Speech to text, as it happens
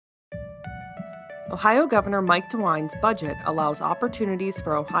Ohio Governor Mike DeWine's budget allows opportunities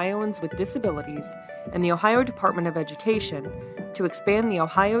for Ohioans with disabilities and the Ohio Department of Education to expand the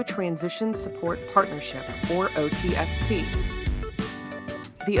Ohio Transition Support Partnership, or OTSP.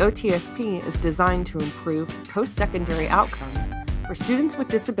 The OTSP is designed to improve postsecondary outcomes for students with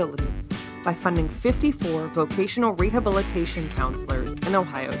disabilities by funding 54 vocational rehabilitation counselors in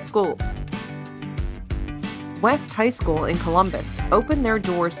Ohio schools. West High School in Columbus opened their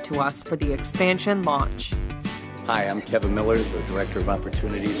doors to us for the expansion launch. Hi, I'm Kevin Miller, the Director of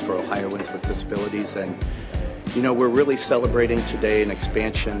Opportunities for Ohioans with Disabilities, and we're really celebrating today an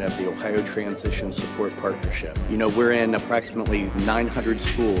expansion of the Ohio Transition Support Partnership. We're in approximately 900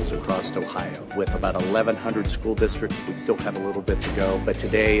 schools across Ohio. With about 1,100 school districts, we still have a little bit to go, but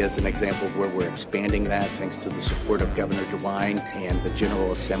today is an example of where we're expanding that thanks to the support of Governor DeWine and the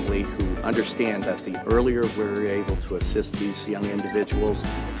General Assembly, who understand that the earlier we're able to assist these young individuals,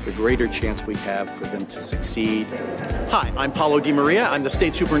 the greater chance we have for them to succeed. Hi, I'm Paulo Di Maria. I'm the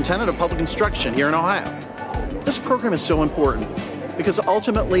State Superintendent of Public Instruction here in Ohio. This program is so important because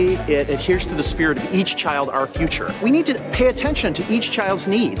ultimately it adheres to the spirit of each child, our future. We need to pay attention to each child's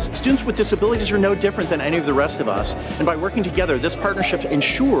needs. Students with disabilities are no different than any of the rest of us, and by working together, this partnership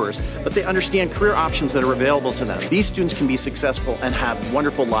ensures that they understand career options that are available to them. These students can be successful and have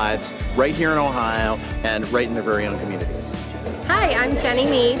wonderful lives right here in Ohio and right in their very own communities. Hi, I'm Jenny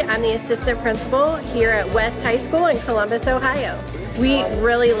Mead. I'm the Assistant Principal here at West High School in Columbus, Ohio. We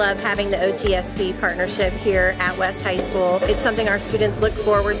really love having the OTSP partnership here at West High School. It's something our students look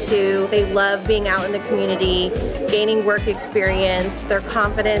forward to. They love being out in the community, gaining work experience. Their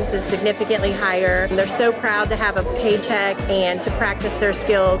confidence is significantly higher. They're so proud to have a paycheck and to practice their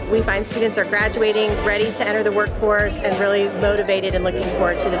skills. We find students are graduating, ready to enter the workforce, and really motivated and looking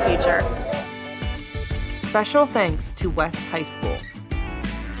forward to the future. Special thanks to West High School.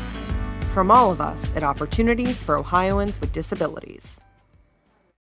 From all of us at Opportunities for Ohioans with Disabilities.